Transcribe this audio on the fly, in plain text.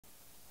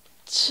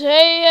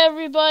Hey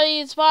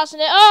everybody, it's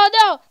Boston. Oh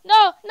no,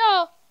 no,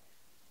 no!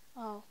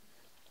 Oh.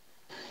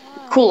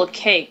 Why? Cool, a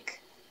cake.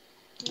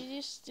 Can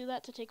you just do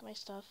that to take my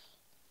stuff?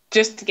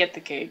 Just to get the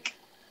cake.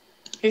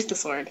 Here's the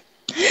sword.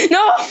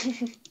 No!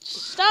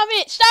 Stop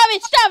it! Stop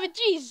it! Stop it!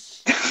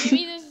 Jeez! Give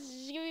me this.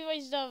 Give me my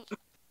stuff.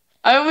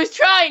 I was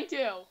trying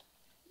to.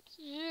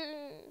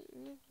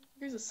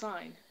 Here's a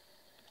sign.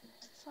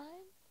 Sign?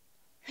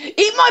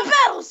 Eat my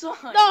battle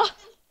sign! No!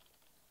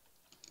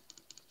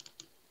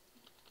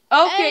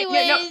 Okay,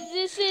 Anyway, yeah, no.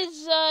 this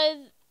is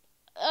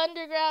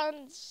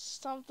underground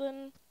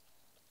something.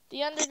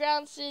 The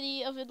underground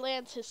city of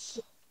Atlantis.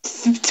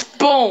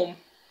 Boom.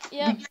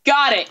 Yep. We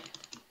got it.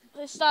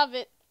 Stop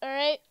it.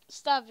 Alright?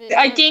 Stop it.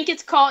 I think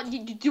it's called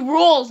the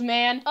rules,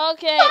 man.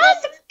 Okay.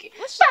 Let's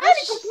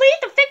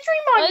complete the victory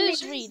monument.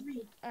 Let's read.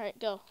 Alright,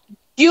 go.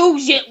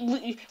 Use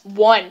it.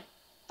 1.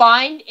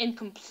 Find and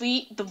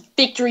complete the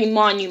victory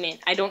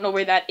monument. I don't know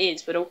where that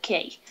is, but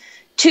okay.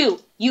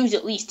 2. Use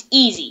at least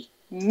easy.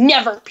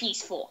 Never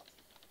peaceful.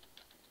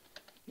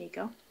 There you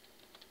go.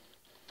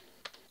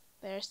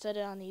 There, set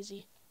it on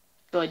easy.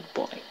 Good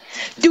boy.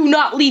 Do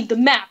not leave the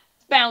map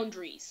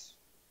boundaries.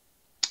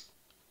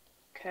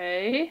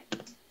 Okay.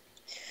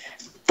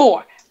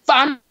 4.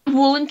 Find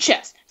woolen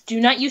chest.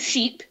 Do not use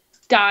sheep,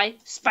 dye,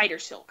 spider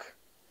silk.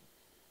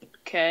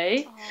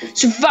 Okay.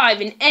 Survive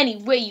in any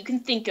way you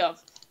can think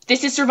of.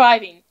 This is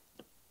surviving.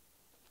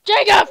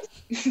 Jacob!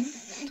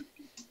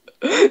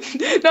 No.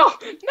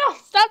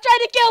 Stop trying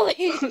to kill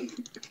me!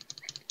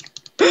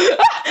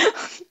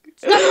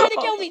 Stop trying to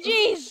kill me,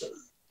 jeez!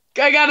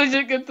 I gotta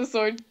just get the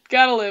sword.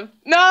 Gotta live.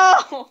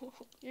 No!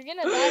 You're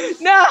gonna die.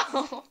 No!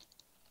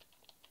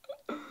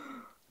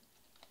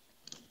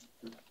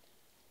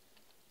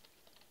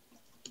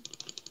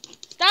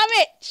 Stop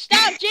it!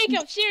 Stop,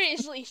 Jacob!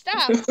 Seriously,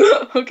 stop!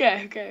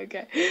 Okay.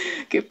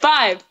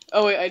 5.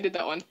 Oh wait, I did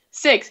that one.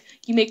 6.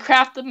 You may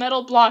craft the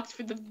metal blocks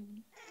for the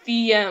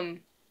VM.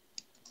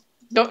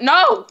 Don't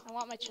no! I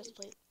want my chest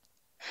plate.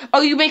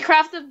 Oh, you may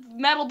craft the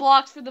metal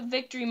blocks for the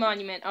victory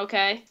monument.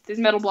 Okay, there's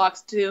metal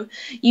blocks too.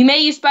 You may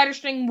use spider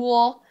string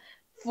wool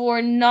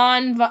for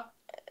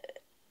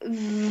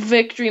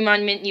non-victory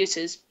monument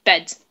uses.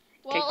 Beds.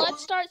 Well, Okay, cool.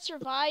 let's start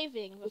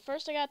surviving, but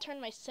first I gotta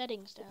turn my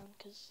settings down,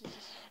 because this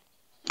is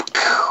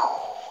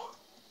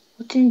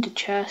What's in the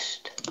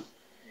chest?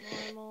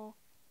 normal.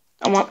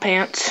 I want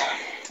pants.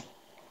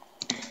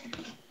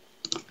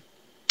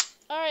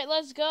 Alright,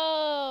 let's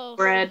go!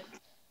 Bread.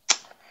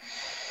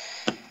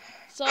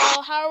 So,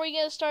 how are we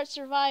gonna start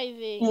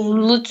surviving?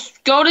 Let's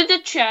go to the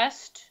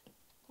chest.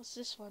 What's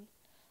this one?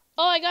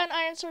 Oh, I got an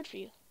iron sword for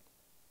you.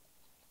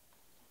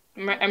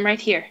 I'm right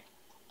here.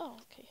 Oh,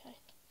 okay, hi.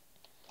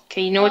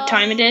 Okay, you know what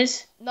time it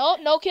is? No,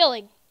 no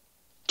killing.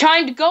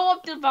 Time to go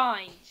up the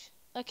vines.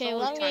 Okay,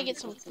 well, I'm gonna get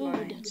some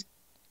food.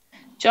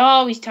 It's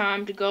always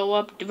time to go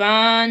up the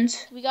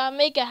vines. We gotta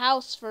make a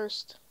house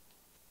first.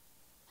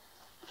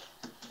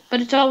 But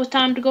it's always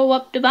time to go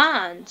up the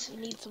vines.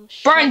 We need some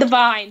Burn the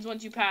vines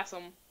once you pass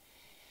them.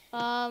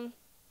 How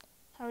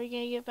are we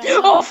gonna get back?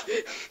 Oh!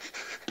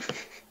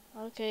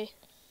 Okay.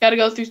 Gotta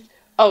go through.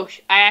 Oh,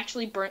 I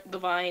actually burnt the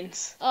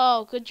vines.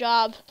 Oh, good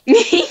job. Yo,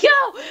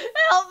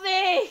 help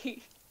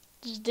me!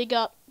 Just dig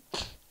up.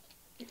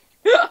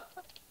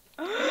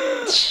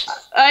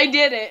 I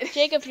did it.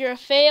 Jacob, you're a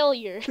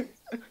failure.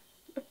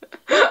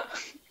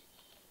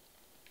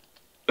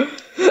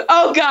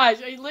 Oh gosh,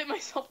 I lit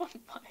myself on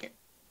fire.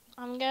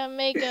 I'm gonna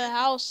make a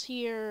house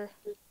here.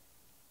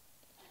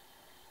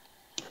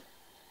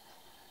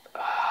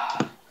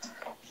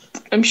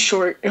 I'm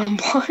short on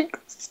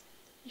blocks.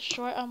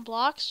 Short on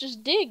blocks?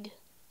 Just dig.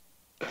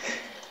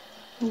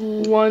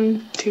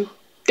 1, 2.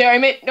 There, I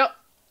made. No.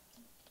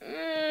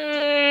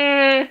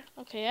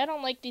 Okay, I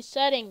don't like these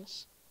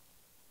settings.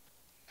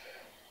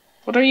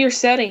 What are your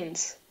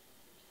settings?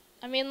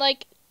 I mean,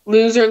 like...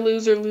 Loser,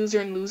 loser,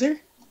 loser, and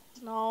loser?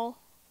 No.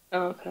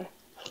 Oh, okay.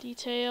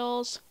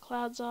 Details,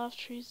 clouds off,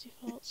 trees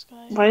default,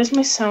 sky. Why is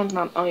my sound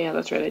not... Oh, yeah,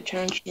 that's right. I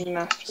changed the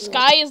master.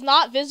 Sky is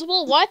not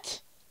visible?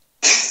 What?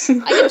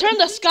 I can turn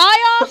the sky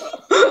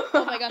off?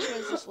 Oh my gosh, what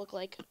does this look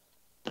like?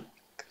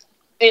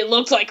 It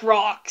looks like It's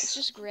rocks.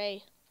 just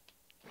gray.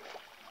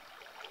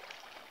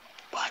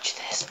 Watch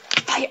this.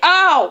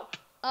 Ow!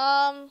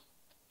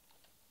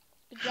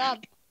 Good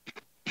job.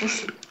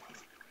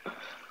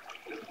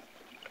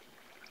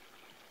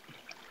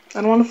 I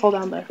don't want to fall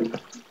down there.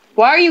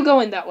 Why are you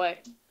going that way?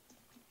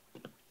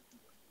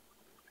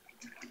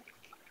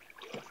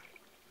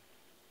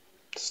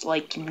 It's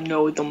like you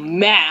know the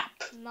map.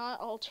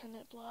 Not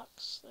alternate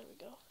blocks. There we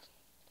go.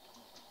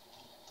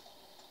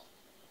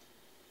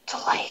 It's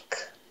a lake.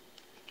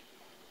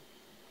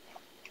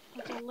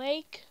 Like a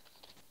lake.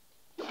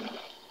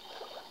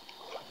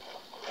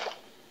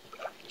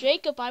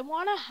 Jacob, I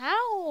want a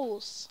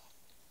house.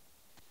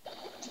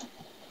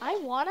 I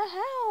want a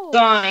house.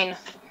 Sign.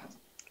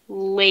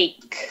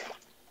 Lake.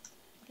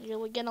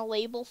 You're gonna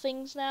label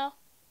things now?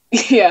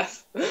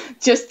 Yes.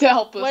 Just to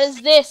help us. What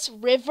is this?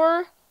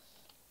 River?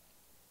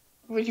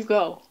 Where'd you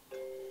go?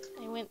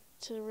 I went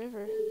to the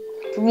river.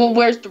 Well,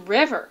 where's the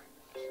river?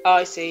 Oh,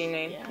 I see your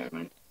name. Yeah. Never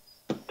mind.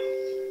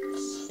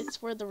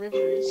 It's where the river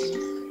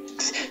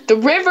is. The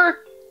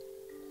river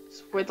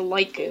is where the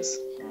lake is.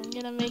 I'm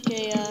gonna make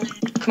a,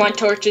 Come on,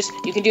 torches.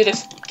 You can do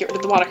this. Get rid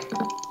of the water.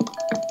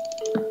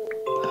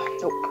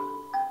 Nope.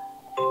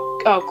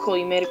 Oh, cool.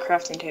 You made a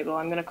crafting table.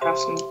 I'm gonna craft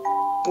some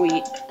wheat.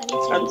 I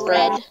need some Or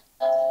bread.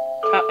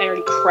 I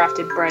already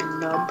crafted bread,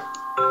 nub.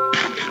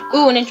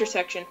 Ooh, an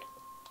intersection.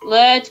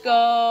 Let's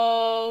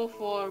go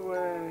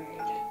forward.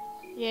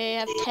 Yeah, I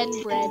have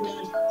 10 bread.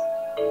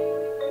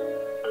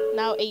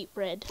 Now 8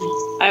 bread.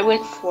 I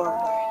went forward.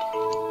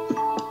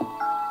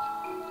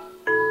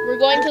 We're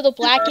going to the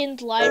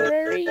Blackened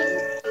Library.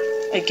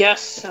 I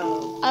guess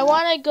so. I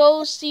want to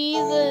go see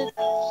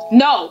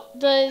No!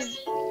 the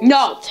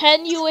No!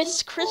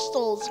 tenuous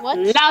crystals. What?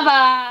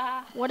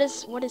 Lava! What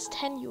is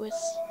tenuous?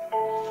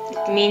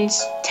 It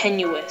means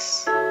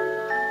tenuous.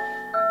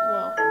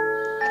 Whoa.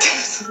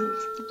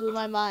 You blew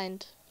my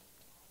mind.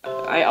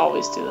 I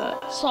always do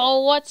that. So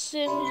what's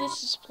in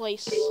this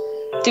place?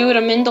 Dude,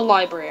 I'm in the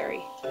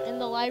library. In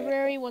the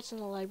library? What's in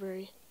the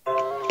library?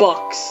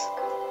 Books.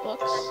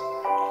 Books?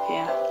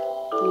 Yeah.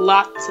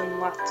 Lots and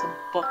lots of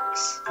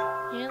books.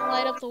 You didn't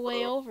light up the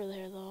way over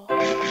there, though.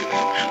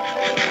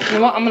 You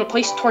know what? I'm gonna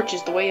place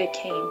torches the way I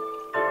came.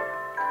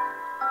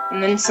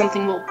 And then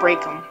something will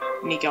break them.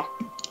 There you go.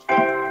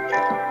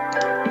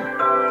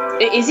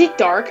 Is it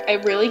dark? I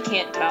really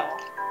can't tell.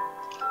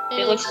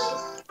 It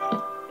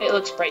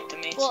looks bright to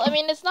me. Well, I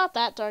mean, it's not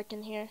that dark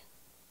in here.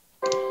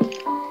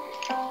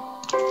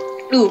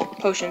 Ooh,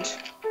 potions.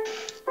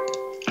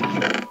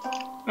 I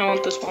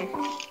want this one.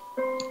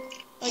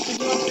 Like, did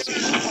you want the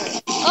speed?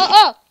 Right.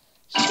 Oh!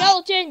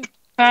 Skeleton!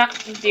 Ah,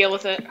 deal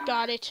with it.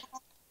 Got it.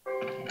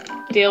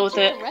 Deal with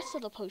it. The rest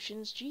of the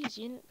potions. Jeez,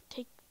 you didn't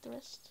take the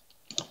rest.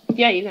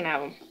 Yeah, you can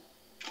have them.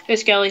 Hey,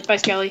 Skelly. Bye,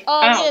 Skelly.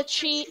 Oh, I'm Ow. gonna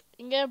cheat.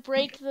 I'm gonna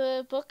break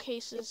the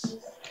bookcases.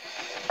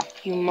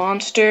 You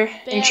monster.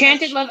 Bam,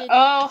 Enchanted I leather. cheated.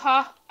 Oh,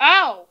 ha.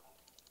 Ow!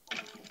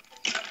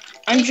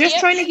 I'm Wait, just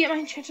trying to get my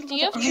enchanted Do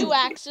leather. you have 2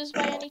 axes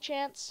by any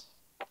chance?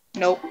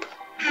 Nope.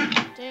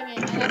 Dang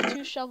it, I have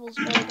 2 shovels,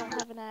 but I don't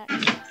have an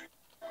axe.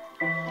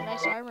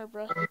 Nice armor,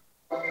 bro.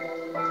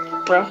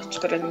 Bro, it's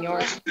better than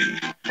yours.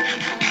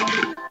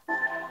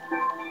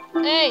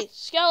 Hey,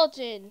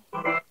 skeleton!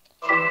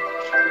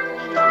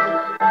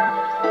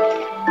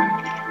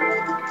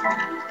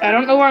 I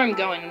don't know where I'm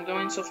going. I'm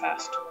going so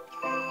fast.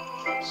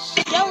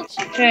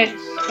 Skeleton! Okay,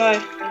 Jeez.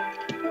 bye.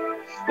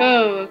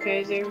 Oh,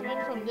 okay, there.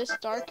 Coming from this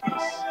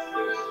darkness.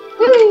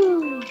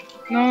 Woo!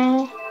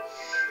 No.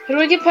 How do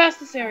I get past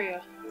this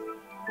area?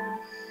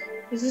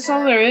 Is this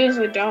all there is?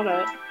 I doubt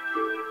it.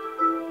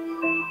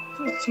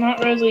 It's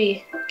not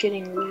really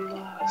getting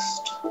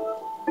lost.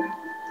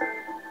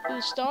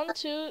 Ooh, stone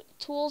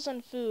tools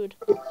and food.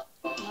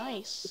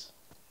 Nice.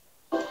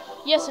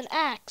 Yes, an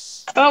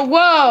axe. Oh,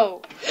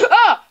 whoa!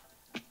 Ah!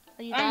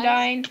 Are you I'm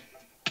dying? dying.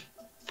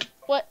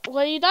 What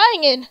are you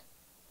dying in?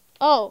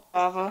 Oh.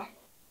 Lava.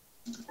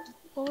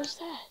 What was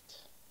that?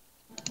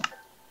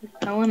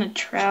 I fell in a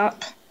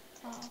trap.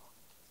 Oh.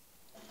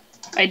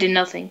 I did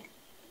nothing.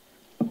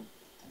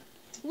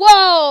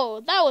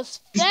 Whoa! That was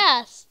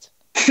fast!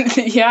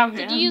 Yeah, man.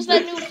 Did you use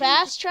that new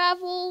fast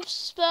travel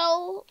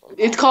spell?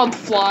 It's called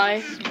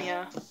Fly.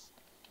 Yeah.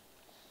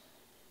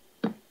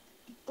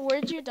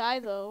 Where'd you die,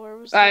 though? Where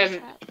was I the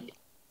trap?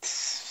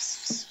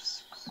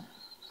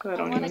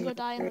 I want to go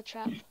die in the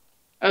trap.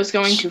 I was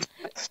going too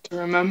fast to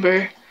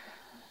remember.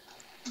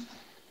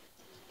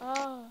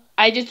 Oh.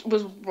 I just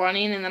was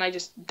running and then I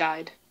just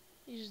died.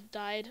 You just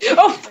died.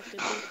 Oh!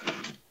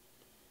 Unexpectedly.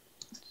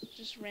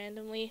 Just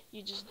randomly.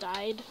 You just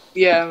died.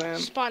 Yeah, man.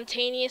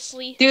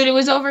 Spontaneously. Dude, it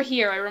was over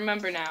here. I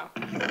remember now.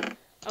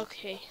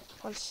 Okay.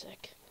 1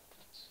 sec.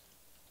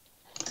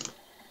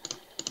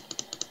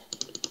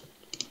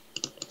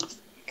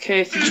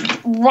 Okay, so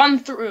just run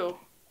through.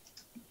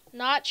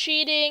 Not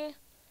cheating.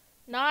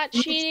 Not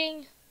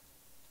cheating.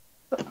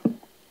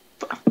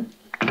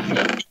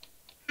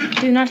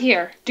 Dude, not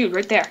here. Dude,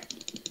 right there.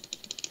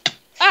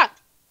 Ah!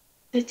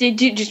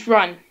 Dude, just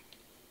run.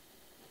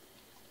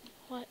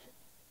 What?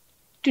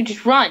 Dude,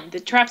 just run. The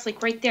trap's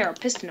like right there. A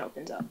piston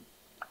opens up.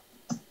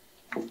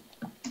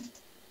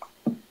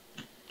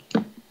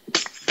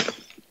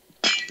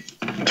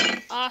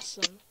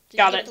 Awesome. Did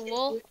Got you it. get the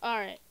wool?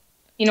 Alright.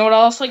 You know what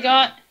else I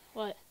got?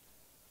 What?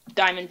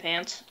 Diamond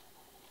pants.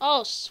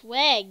 Oh,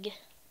 swag.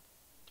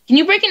 Can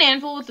you break an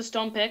anvil with a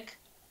stone pick?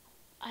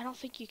 I don't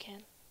think you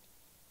can.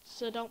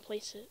 So don't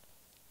place it.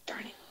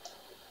 Darn it.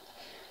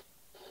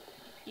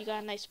 You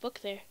got a nice book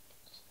there.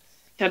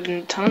 Got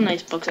a ton of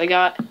nice books. I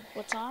got.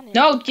 What's on it?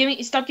 No,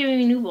 stop giving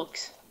me new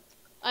books.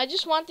 I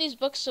just want these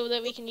books so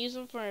that we can use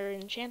them for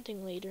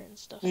enchanting later and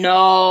stuff.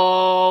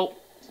 No.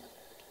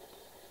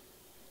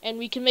 And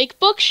we can make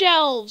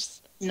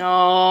bookshelves.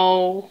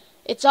 No.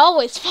 It's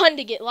always fun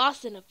to get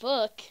lost in a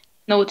book.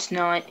 No, it's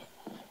not.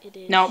 It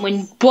is. Not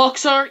when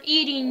books are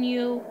eating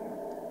you.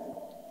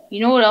 You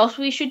know what else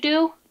we should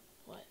do?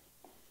 What?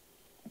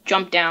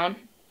 Jump down.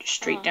 Just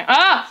straight down.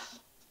 Ah!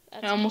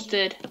 That's I almost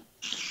did.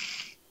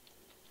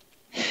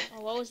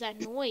 Oh, what was that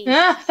noise?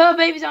 Ah! Oh,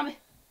 baby zombie.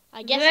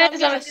 I guess Baby I'm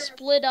gonna zombie.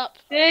 split up.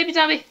 Baby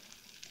zombie.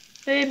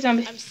 Baby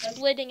zombie. I'm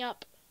splitting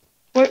up.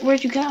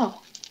 Where'd you go?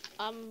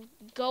 I'm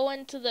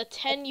going to the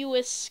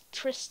tenuous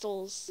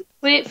crystals.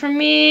 Wait for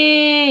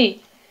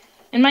me.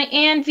 And my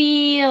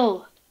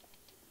anvil.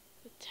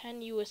 The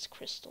tenuous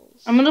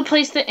crystals. I'm gonna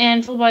place the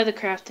anvil by the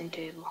crafting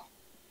table.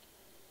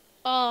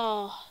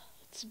 Oh,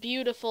 it's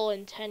beautiful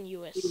and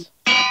tenuous.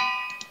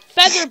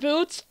 Feather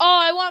boots. Oh,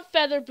 I want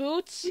feather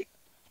boots.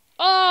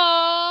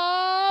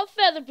 Oh,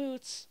 feather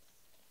boots.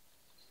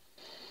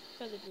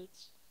 Feather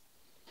boots.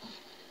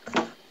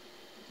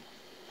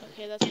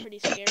 Okay, that's pretty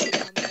scary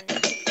down there.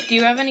 Do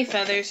you have any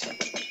feathers?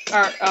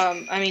 Or,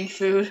 I mean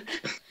food.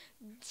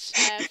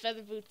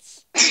 Feather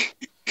boots.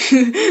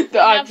 The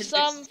I have opposite.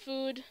 some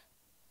food.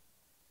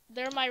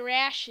 They're my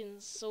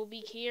rations, so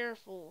be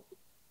careful.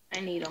 I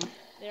need them.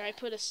 There, I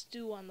put a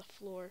stew on the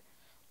floor.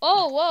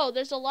 Oh, whoa,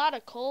 there's a lot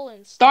of coal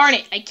and stuff. Darn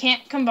it, I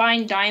can't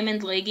combine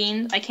diamond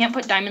leggings. I can't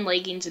put diamond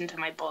leggings into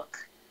my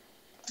book.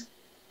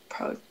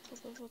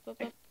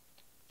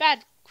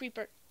 Bad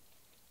creeper.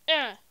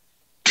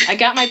 I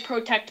got my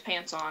protect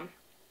pants on.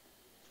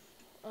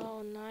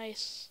 Oh,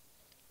 nice.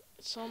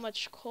 So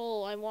much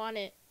coal. I want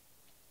it.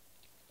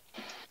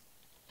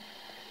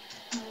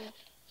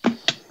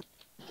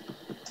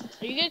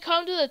 Are you gonna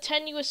come to the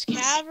tenuous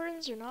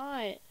caverns or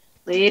not?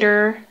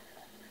 Later.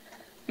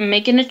 I'm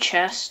making a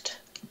chest.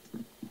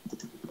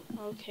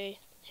 Okay.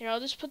 Here, I'll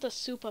just put the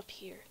soup up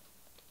here.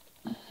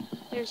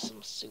 There's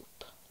some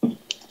soup.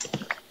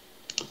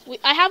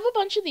 I have a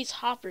bunch of these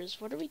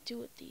hoppers. What do we do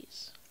with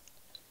these?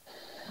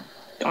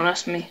 Don't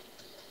ask me.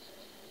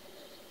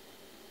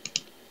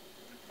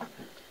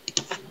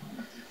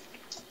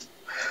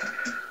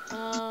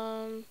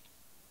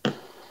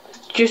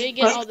 Just I'm gonna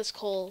get all this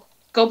coal.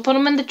 Go put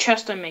them in the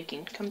chest I'm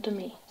making. Come to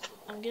me.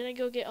 I'm gonna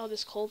go get all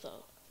this coal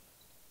though.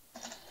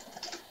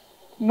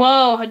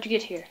 Whoa, how'd you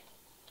get here?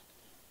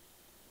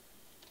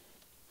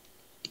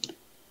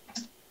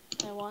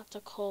 I want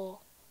the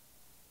coal.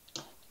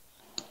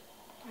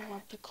 I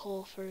want the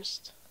coal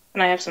first.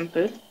 Can I have some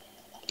food?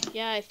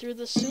 Yeah, I threw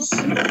the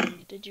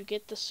soup. Did you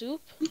get the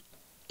soup?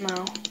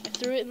 No. I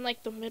threw it in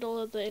like the middle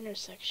of the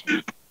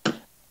intersection.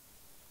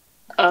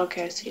 Oh,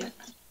 okay, I see it.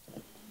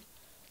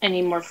 I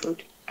need more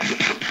food.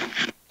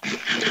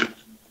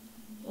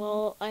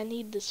 Well, I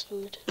need this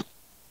food.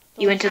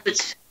 You went to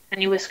the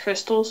tenuous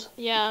crystals?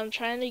 Yeah, I'm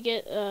trying to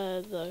get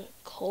the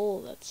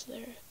coal that's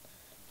there.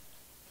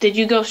 Did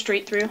you go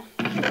straight through?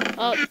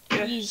 Oh,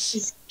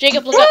 jeez.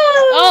 Jacob, look up.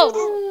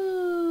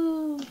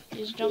 Oh! You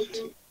just jumped.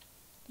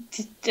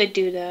 Did I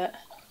do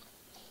that?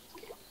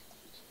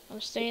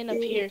 I'm staying up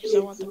here because I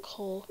want the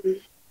coal.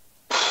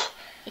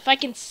 If I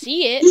can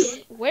see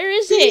it, where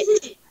is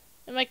it?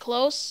 Am I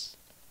close?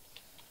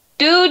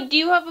 Dude, do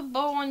you have a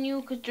bow on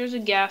you? Because there's a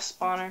gas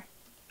spawner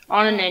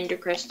on an ender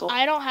crystal.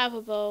 I don't have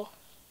a bow.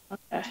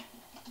 Okay.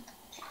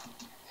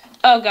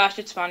 Oh gosh,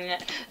 it's spawning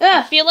it.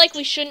 I feel like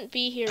we shouldn't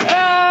be here.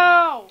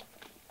 Ow!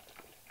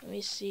 Let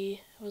me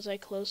see. Was I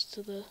close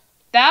to the...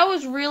 That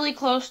was really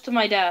close to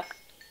my death.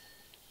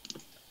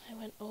 I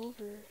went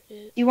over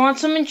it. You want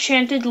some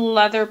enchanted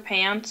leather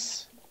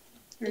pants?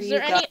 Is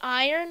there any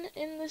iron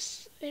in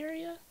this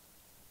area?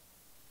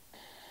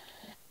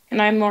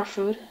 Can I have more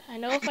food? I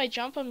know if I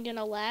jump, I'm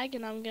gonna lag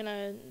and I'm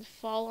gonna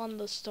fall on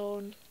the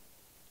stone.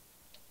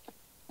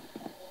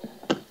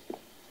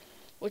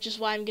 Which is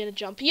why I'm gonna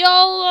jump.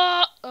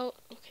 YOLO! Oh,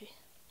 okay.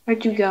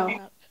 Where'd you go? You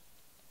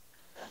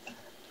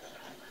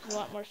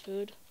want more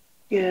food?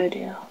 Yeah, I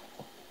do.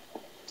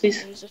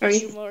 Please. There's a Are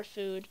few you? more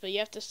food, but you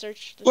have to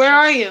search the Where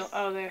chest. are you?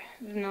 Oh, there.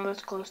 No,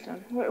 that's closed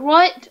down.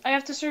 What? I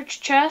have to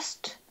search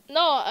chest?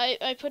 No,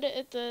 I put it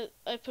at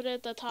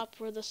the top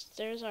where the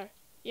stairs are.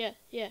 Yeah.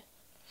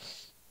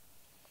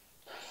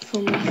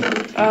 Full of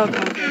food. Oh,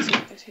 okay,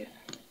 I see it.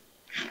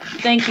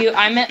 Thank you.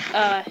 I'm at,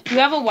 do you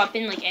have a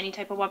weapon, like any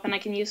type of weapon I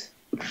can use?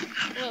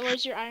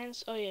 Where's your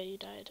irons? Oh yeah, you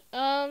died.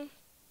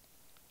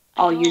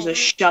 I'll use a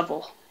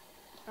shovel.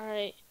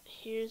 Alright,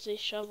 here's a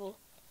shovel.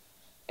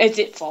 As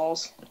it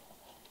falls.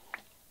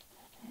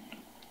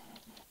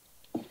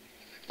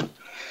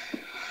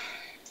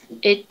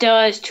 It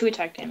does 2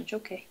 attack damage,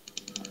 okay.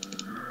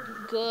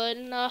 Good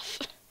enough.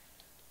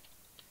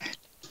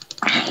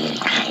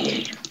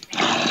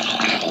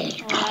 Oh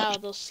wow,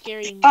 those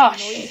scary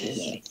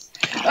noises.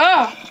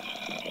 Oh!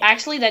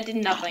 Actually, that did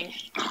nothing.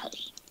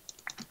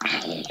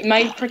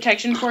 My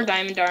protection 4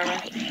 diamond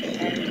armor.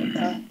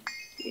 And,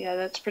 yeah,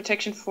 that's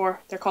protection 4.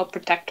 They're called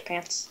protect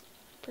pants.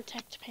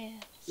 Protect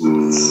pants.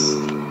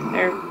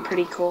 They're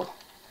pretty cool.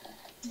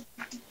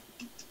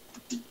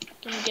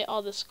 Gonna get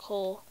all this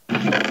coal.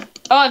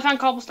 Oh, I found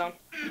cobblestone.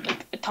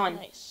 Like a ton.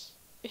 Nice.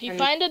 If you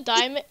find a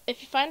diamond,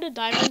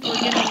 we're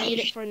gonna need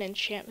it for an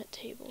enchantment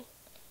table.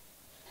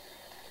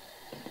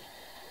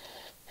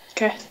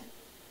 Okay.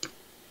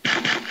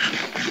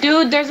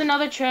 Dude, there's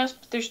another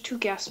chest. There's 2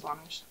 gas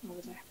spawners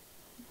over there.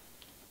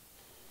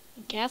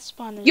 Gas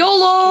spawners.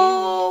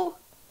 YOLO!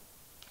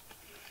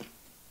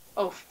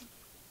 Oh.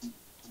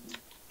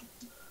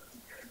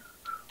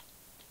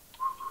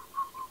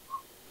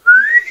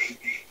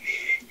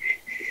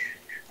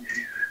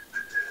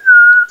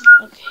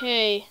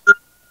 Okay.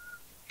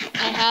 I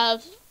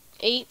have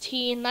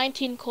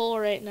 19 coal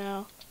right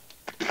now.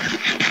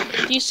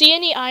 Do you see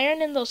any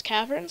iron in those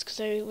caverns? Because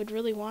I would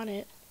really want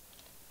it.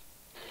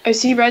 I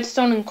see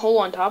redstone and coal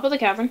on top of the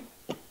cavern.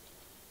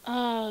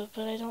 But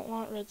I don't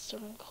want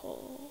redstone and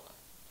coal.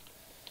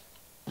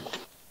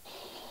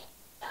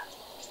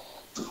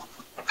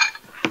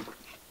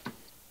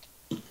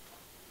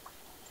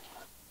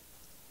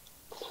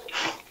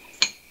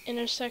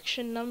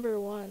 Intersection number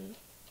 1.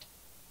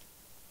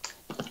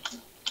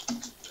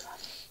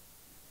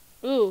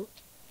 Ooh.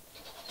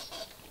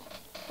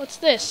 What's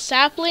this?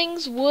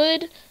 Saplings,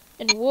 wood,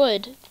 and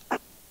wood.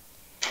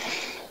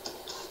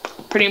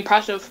 Pretty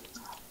impressive.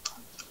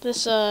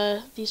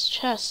 These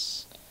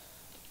chests.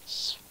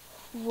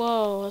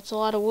 Whoa, that's a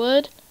lot of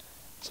wood.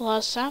 It's a lot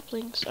of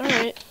saplings.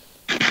 Alright.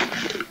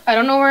 I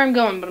don't know where I'm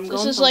going, but I'm going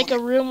This is somewhere. like a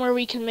room where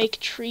we can make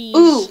trees.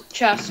 Ooh,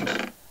 chest.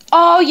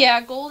 Oh yeah,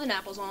 golden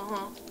apples,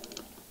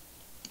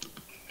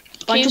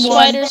 Bunch Cave of wood.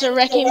 spiders are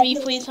wrecking me,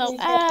 please help.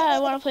 I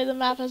want to play the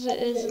map as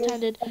it is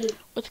intended.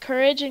 With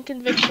courage and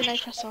conviction, I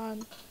press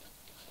on.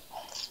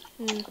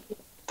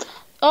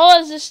 Oh,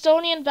 it's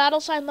Estonian battle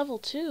sign level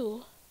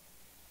 2.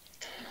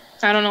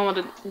 I don't know what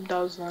it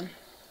does then.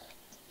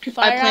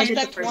 Fire planted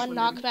the aspect first 1,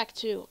 one in. knockback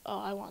 2. Oh,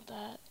 I want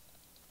that.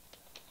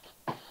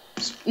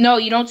 No,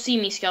 you don't see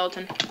me,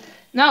 skeleton.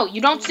 No,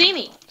 you don't see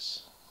me.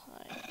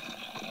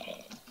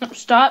 No,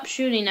 stop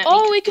shooting at me.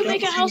 Oh, we You can don't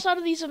make a see house me. out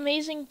of these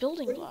amazing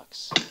building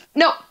blocks.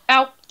 No,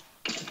 out.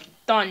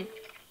 Done.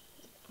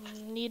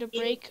 Need a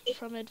break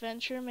from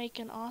adventure, make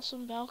an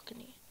awesome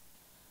balcony.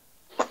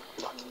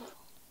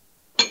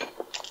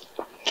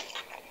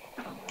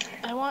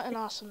 I want an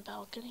awesome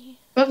balcony.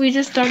 But we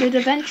just started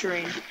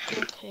adventuring.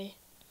 Okay.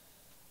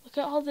 Look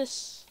at all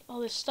this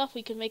stuff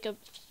we could make a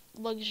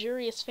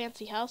luxurious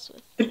fancy house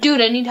with. But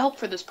dude, I need help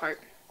for this part.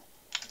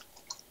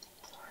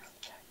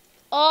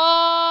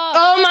 Oh!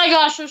 Oh my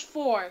gosh, there's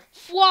 4.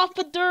 Flop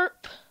a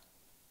derp.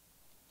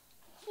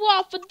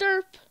 Flop a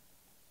derp.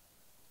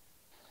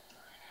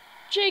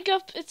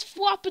 Jacob, it's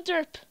flop a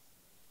derp.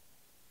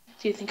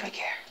 Do you think I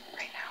care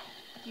right now?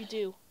 You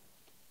do.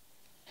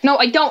 No,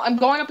 I don't. I'm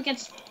going up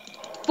against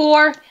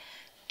 4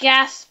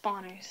 gas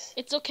spawners.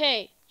 It's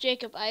okay.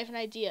 Jacob, I have an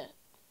idea.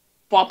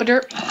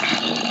 Whoppader.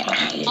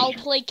 I'll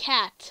play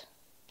cat.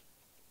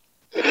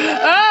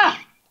 Ah!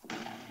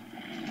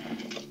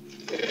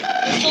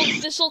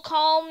 This'll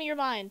calm your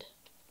mind.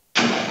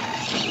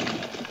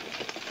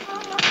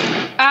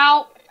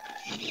 Ow.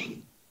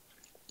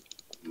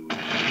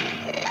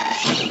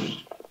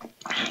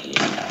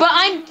 But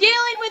I'm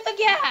dealing with a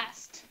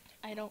ghast.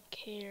 I don't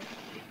care.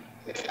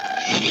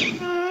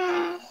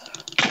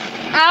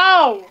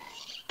 Ow.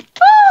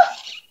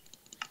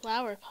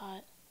 Flower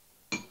pot.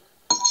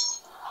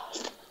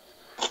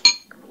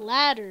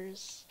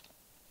 Ladders.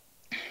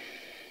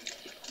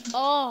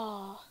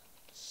 Oh,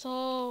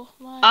 so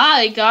much.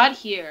 I got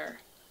here.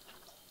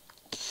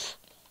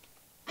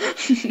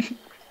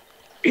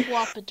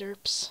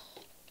 Whoppaderps.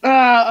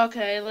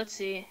 Okay, let's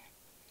see.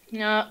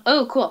 No.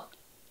 Oh, cool.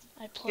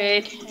 I play.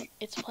 Okay.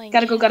 It's playing.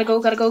 Gotta go. Why?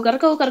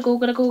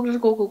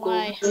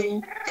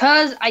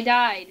 Cause I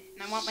died,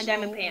 and I want my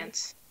diamond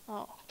pants.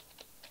 Oh.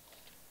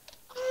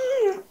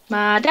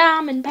 My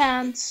diamond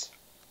pants.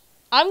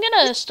 I'm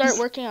gonna start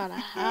working on a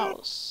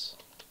house.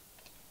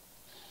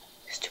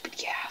 Stupid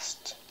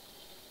ghast.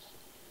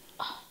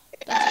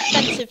 That's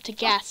offensive to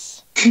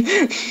gas.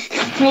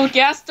 Well,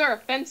 ghasts are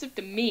offensive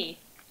to me.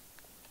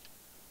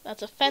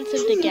 That's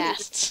offensive to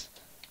ghasts.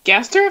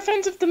 Ghasts are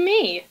offensive to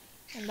me.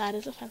 And that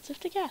is offensive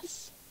to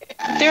gas.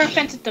 They're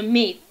offensive to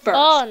me first.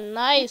 Oh,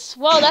 nice.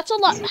 Whoa, that's a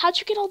lot. How'd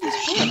you get all these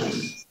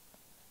books?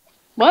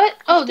 What?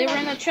 Oh, they were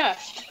in the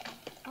chest.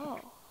 Oh.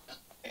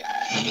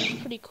 That's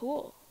pretty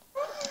cool.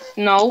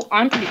 No,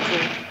 I'm pretty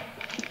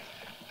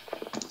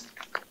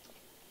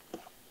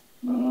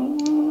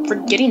cool.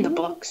 Forgetting the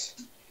books.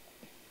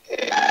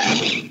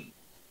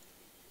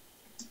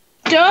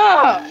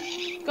 Duh!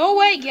 Go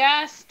away,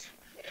 ghast.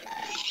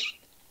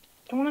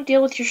 Don't want to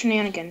deal with your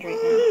shenanigans right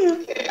now.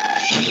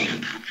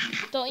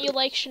 Don't you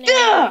like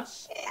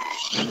shenanigans?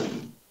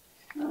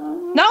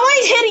 No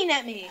one's hitting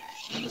at me!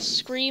 He's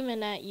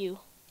screaming at you.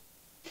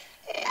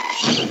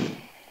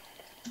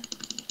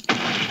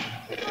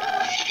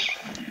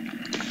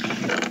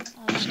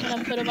 I'm just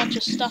gonna put a bunch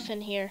of stuff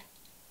in here.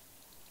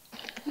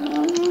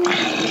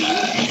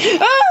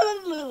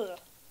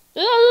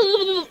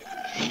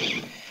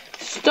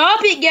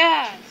 Stop it,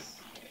 gas!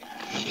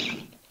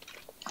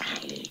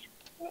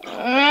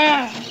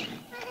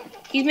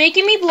 He's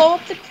making me blow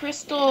up the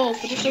crystals,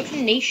 but they're so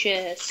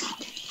tenacious.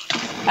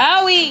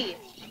 Owie!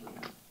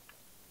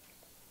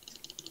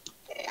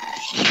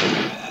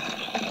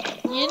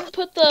 You didn't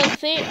put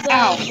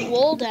the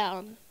wool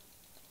down.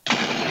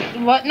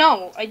 What?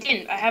 No, I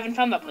didn't. I haven't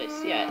found that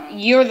place yet.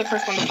 You're the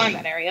first one to find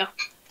that area.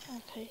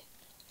 Okay.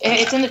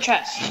 It's in the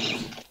chest.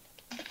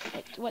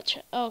 What?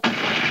 Oh, okay.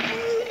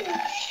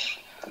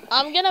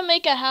 I'm gonna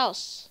make a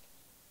house.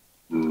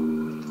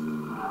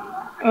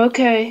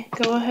 Okay,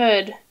 go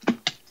ahead.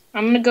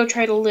 I'm gonna go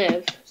try to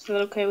live. Is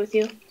that okay with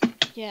you?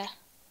 Yeah.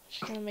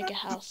 Just gonna make a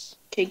house.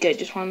 Okay, good.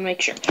 Just want to make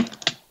sure.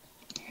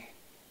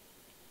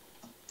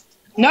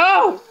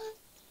 No!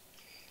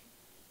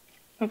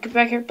 Don't get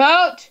back here.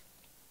 Boat!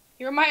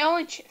 You're my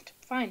only chance.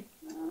 Fine.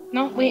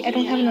 No, wait, I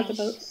don't have another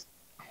boat.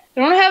 I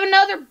don't have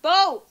another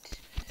boat!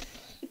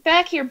 Get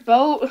back here,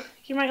 boat.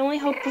 You're my only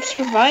hope of You know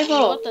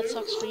survival. what? That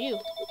sucks for you.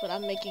 But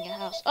I'm making a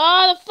house.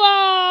 Oh,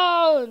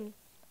 the phone!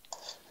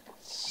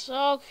 It's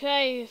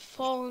okay.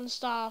 Phone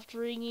stopped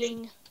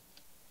ringing.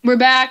 We're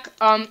back.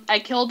 I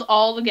killed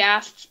all the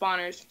gas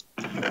spawners.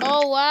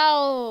 Oh,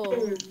 wow.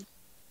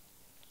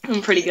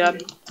 I'm pretty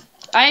good.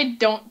 I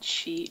don't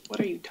cheat. What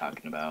are you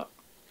talking about?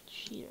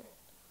 Cheater.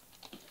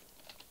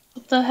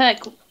 What the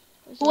heck?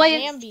 There's Why a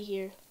is- zombie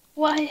here.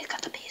 Why you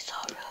gotta be so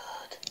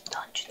rude?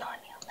 Don't you know I'm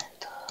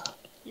human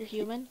You're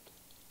human?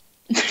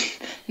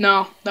 too?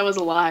 No, that was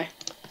a lie.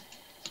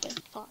 That's what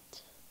I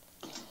thought.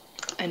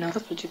 I know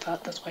that's what you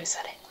thought. That's why I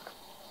said it.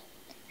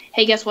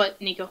 Hey, guess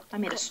what, Nico? I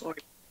made a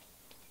sword.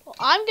 Well,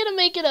 I'm gonna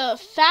make it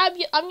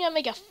I'm gonna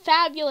make a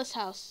fabulous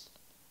house.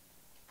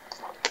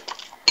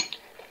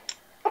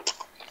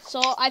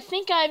 So I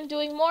think I'm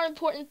doing more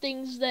important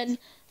things than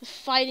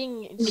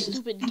fighting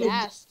stupid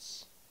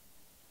ghasts.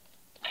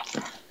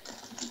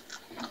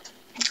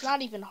 It's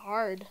not even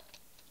hard.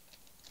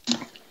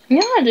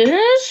 Yeah, it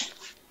is.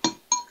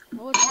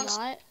 No, it's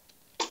not.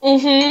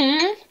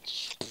 Mm-hmm.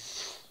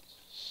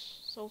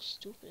 So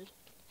stupid.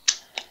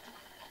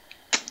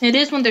 It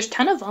is when there's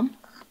 10 of them.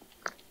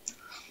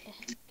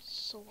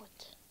 So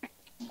what?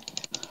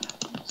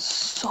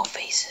 So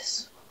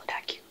faces.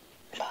 Attack you.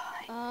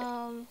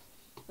 Bye.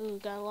 Ooh,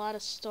 got a lot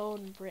of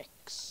stone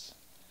bricks.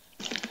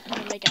 I'm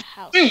gonna make a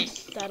house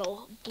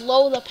that'll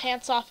blow the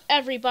pants off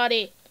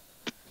everybody.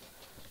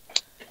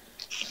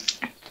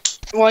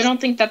 Well, I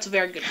don't think that's a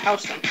very good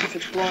house then, if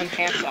it's blowing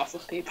pants off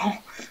of people.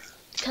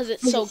 Because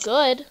it's so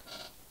good.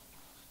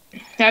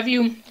 Have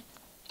you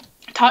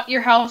taught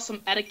your house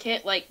some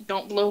etiquette, like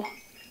don't blow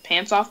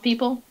pants off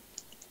people?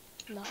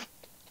 No.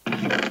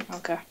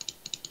 Okay.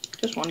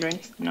 Just wondering,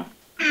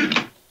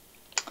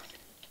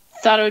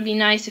 Thought it would be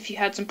nice if you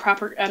had some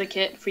proper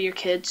etiquette for your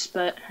kids,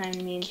 but I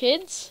mean...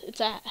 Kids? It's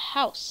a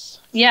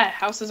house. Yeah,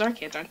 houses are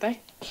kids, aren't they?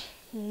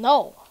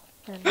 No,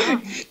 they're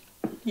not.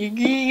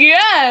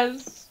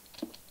 Yes!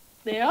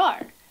 They are.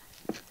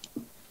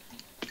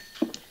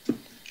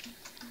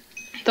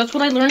 That's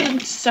what I learned in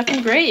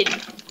 2nd grade.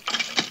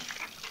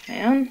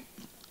 Man.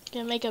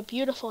 Gonna make a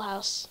beautiful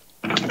house.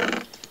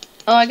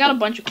 Oh, I got a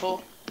bunch of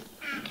coal.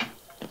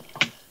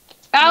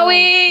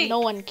 Owie! No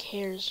one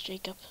cares,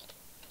 Jacob.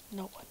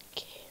 No one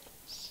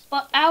cares.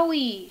 Well,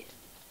 owie!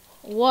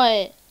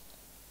 What?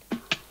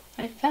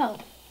 I fell.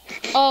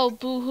 Oh,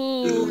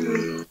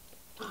 boo-hoo.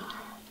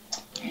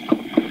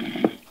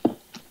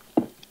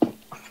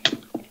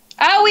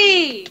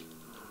 Owie!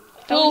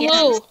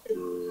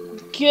 Boo-hoo.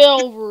 Get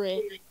over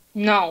it.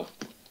 No.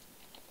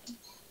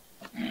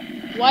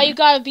 Why you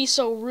gotta be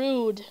so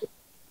rude?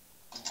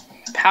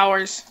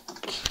 Powers.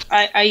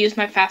 I used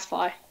my fast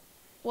fly.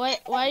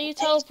 What? Why are you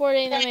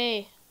teleporting to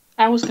me?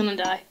 I was gonna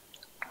die.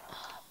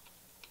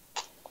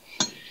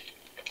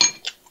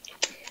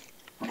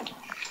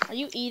 Are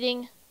you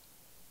eating?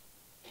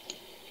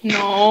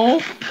 No.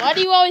 Why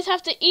do you always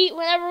have to eat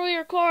whenever we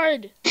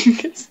record?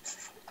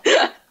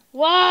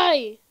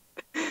 Why?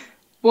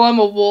 Well, I'm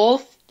a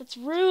wolf, That's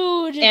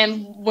rude.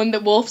 and when the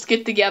wolves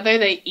get together,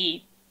 they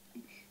eat.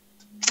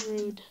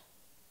 Rude.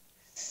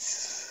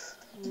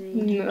 Rude.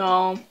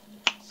 No.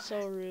 So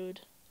rude.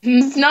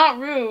 It's not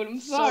rude. I'm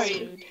sorry. So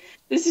rude.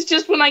 This is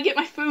just when I get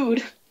my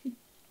food.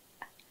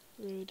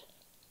 Rude.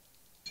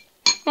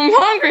 I'm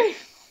hungry.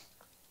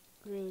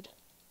 Rude.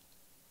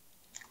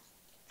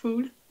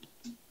 Food.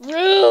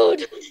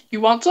 Rude!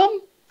 You want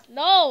some?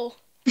 No!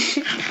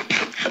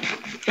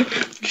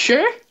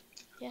 Sure?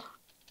 Yeah.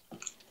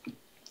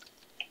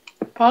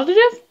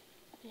 Positive?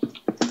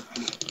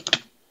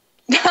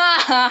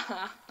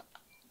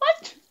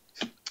 What?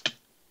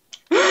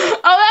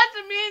 Oh, that's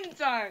a mean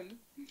sign.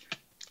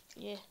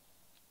 Yeah.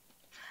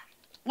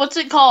 What's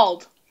it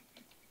called?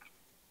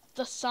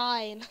 The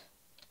sign.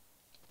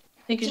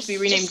 I think it should be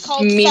Just renamed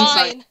called Mean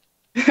sign. Sign.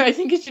 I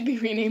think it should be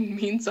renamed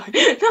Mean Sign.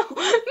 No,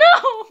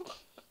 no!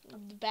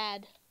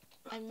 Bad.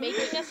 I'm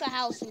making us a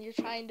house and you're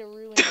trying to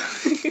ruin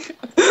it.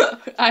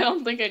 I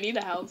don't think I need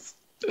a house.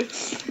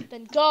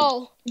 Then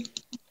go.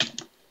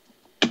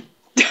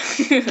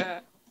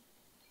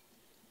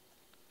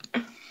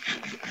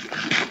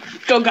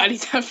 Go, God,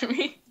 he's after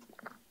me.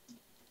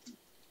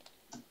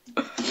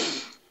 I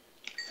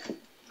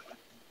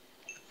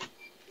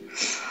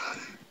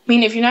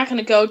mean, if you're not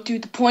gonna go do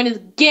the point of the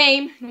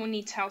game, no one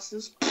needs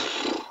houses.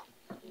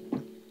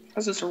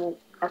 Houses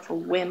are for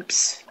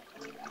wimps.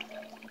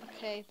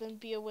 Okay, then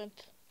be a wimp.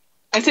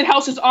 I said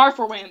houses are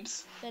for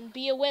wimps. Then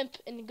be a wimp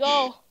and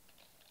go.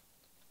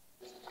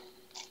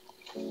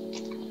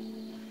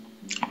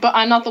 But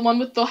I'm not the one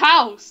with the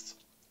house.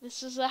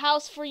 This is a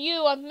house for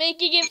you. I'm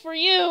making it for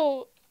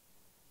you.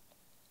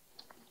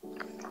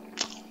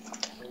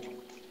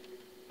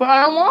 But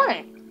I don't want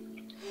it.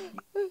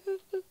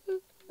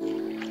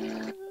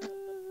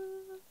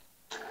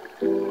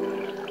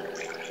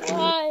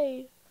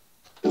 Why?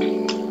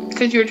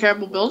 Because you're a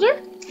terrible builder?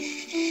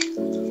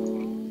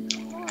 No,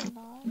 I'm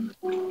not.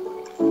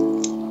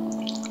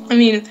 I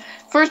mean,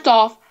 first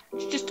off,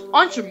 it's just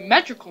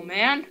unsymmetrical,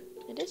 man.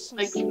 It is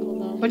Like, symmetrical,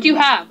 though. what do you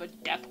have? A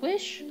death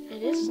wish?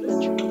 It is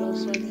symmetrical, though,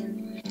 so I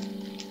mean...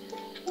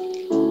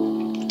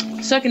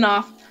 Second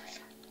off,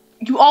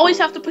 you always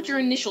have to put your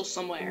initials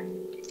somewhere.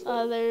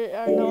 There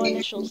are no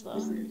initials, though.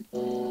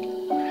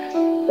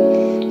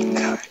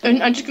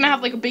 And I'm just gonna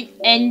have like a big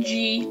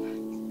NG.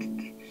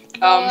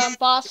 No, I'm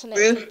bossing it.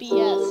 It's a roof.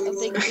 BS. A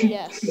big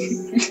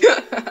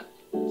BS.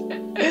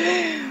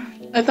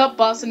 I thought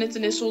Boston's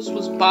initials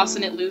was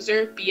Boston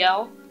Loser,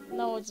 BL.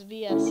 No, it's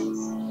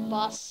BS.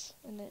 Boss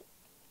in it.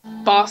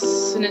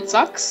 Boston It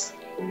Sucks.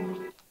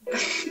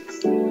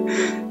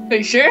 Are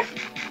you sure?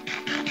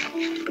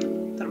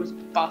 That was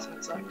Boston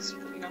It Sucks.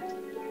 You know.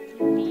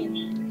 You're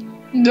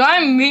mean.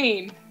 I'm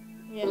mean.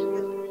 Yeah.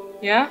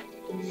 Yeah?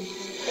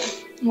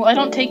 Well, I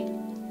don't take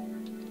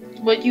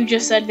what you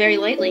just said very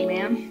lightly,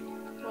 man.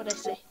 What'd I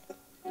say?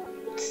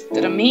 It's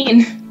that I'm mean.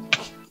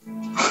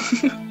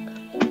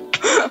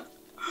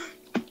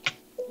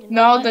 You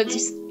know what?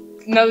 That's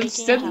Making a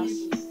house.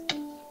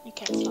 You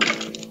can't stop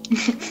me.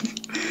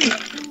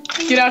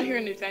 Get out here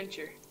and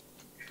adventure.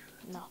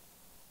 No.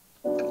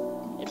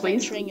 Please?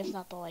 Adventuring is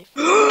not the life.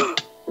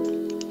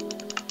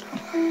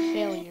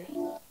 Failure.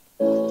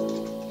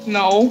 No.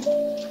 Now,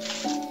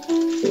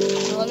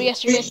 let me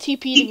guess, you're gonna TP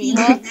to me,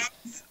 huh?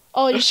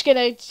 Oh, you're just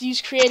gonna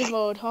use creative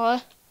mode, huh?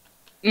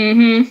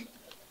 Mm-hmm.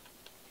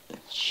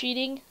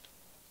 Cheating?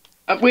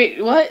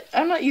 Wait, what?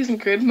 I'm not using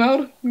creative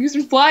mode. I'm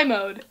using fly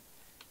mode.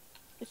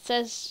 It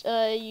says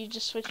you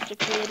just switched to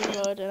creative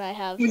mode, and I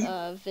have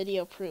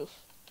video proof.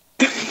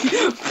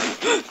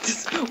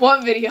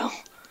 What video?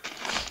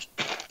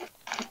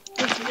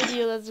 This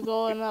video that's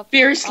going up.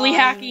 Fiercely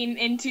hacking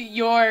into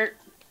your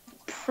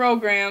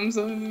programs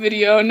of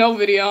video. No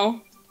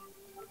video.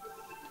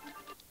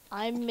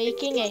 I'm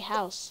making a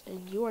house,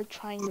 and you are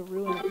trying to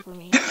ruin it for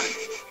me.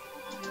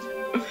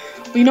 Well,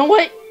 you know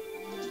what?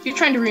 You're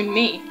trying to ruin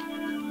me.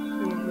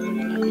 You're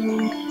ruining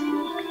everything.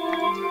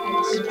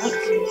 I despise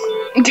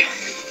you.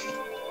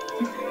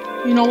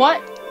 You know what?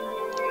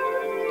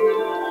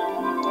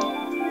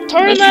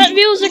 Turn that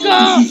music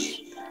off!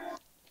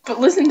 But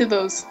listen to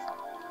those.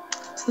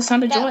 It's the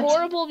sound of That joy.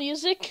 horrible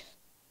music?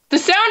 The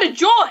sound of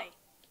joy!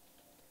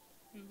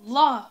 And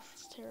love.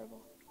 It's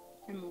terrible.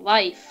 And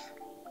life.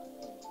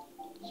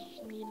 I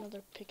need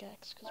another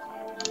pickaxe, because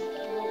mine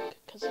broke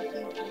because of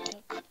you,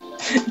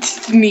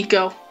 Jacob.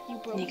 Nico. You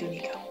broke Nico, my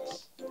Nico.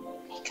 pickaxe.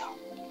 Nico.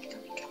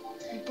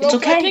 You broke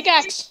okay. my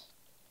pickaxe!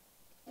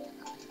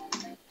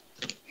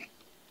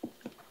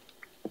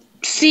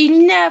 See,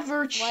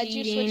 never cheating. Why'd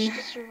you switch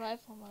to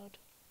survival mode?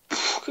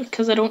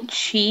 Because I don't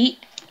cheat.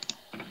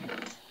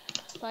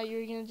 Thought you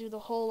were gonna do the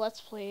whole let's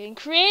play in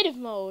creative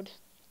mode.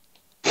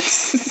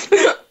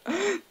 I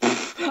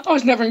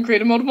was never in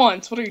creative mode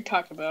once. What are you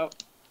talking about?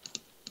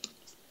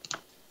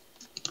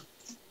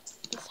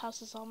 This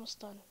house is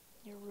almost done.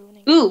 You're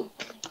ruining Ooh.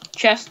 everything.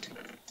 Chest.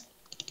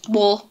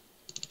 Wool.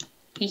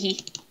 Hee hee.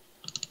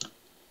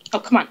 Oh,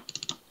 come on.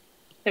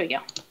 There we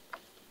go.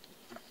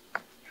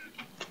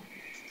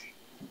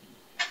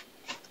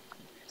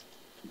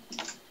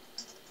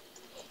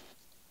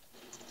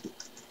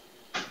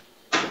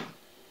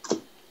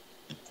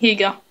 Here you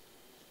go.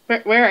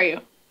 Where are you?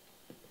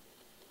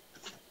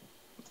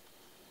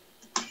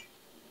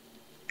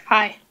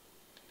 Hi.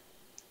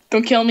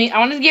 Don't kill me. I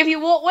wanted to give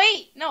you wool.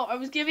 Wait! No, I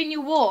was giving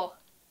you wool.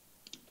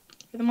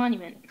 For the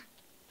monument.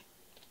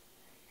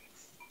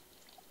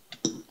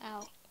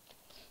 Ow.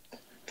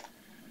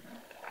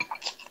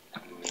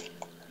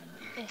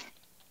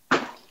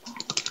 Okay,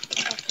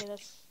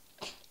 that's...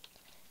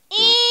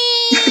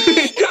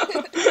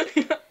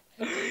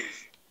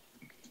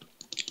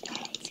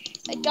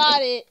 I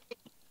got it.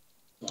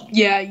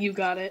 Yeah, you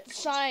got it.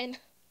 Sign.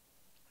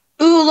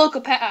 Ooh, look,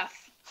 a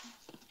path.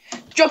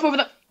 Jump over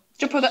the...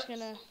 Jump over Just the...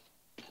 gonna...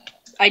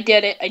 I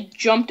did it. I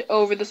jumped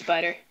over the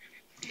spider.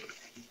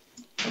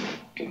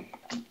 I'm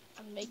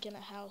making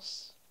a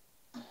house.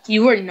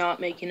 You are not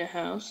making a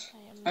house.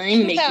 I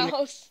am making a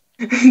house.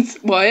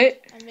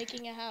 What? I'm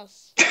making a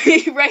house.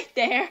 Right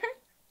there?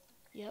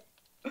 Yep.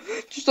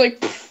 Just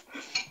like...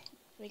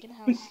 Making a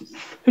house.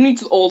 Who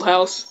needs an old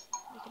house?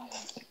 Making a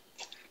house.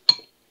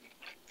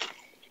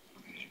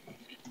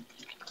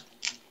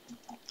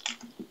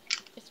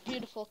 It's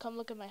beautiful. Come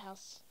look at my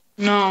house.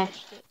 No. I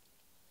finished it.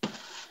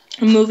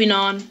 I'm moving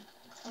on.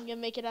 I'm gonna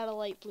make it out of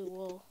light blue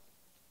wool.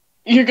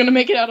 You're gonna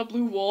make it out of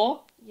blue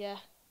wool? Yeah,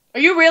 Are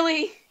you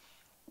really?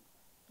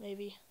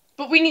 maybe.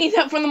 But we need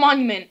that for the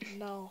monument.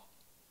 No.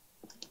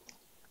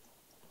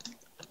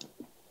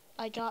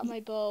 I got my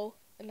bow,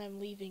 and I'm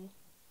leaving. In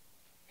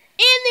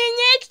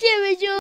the next episode!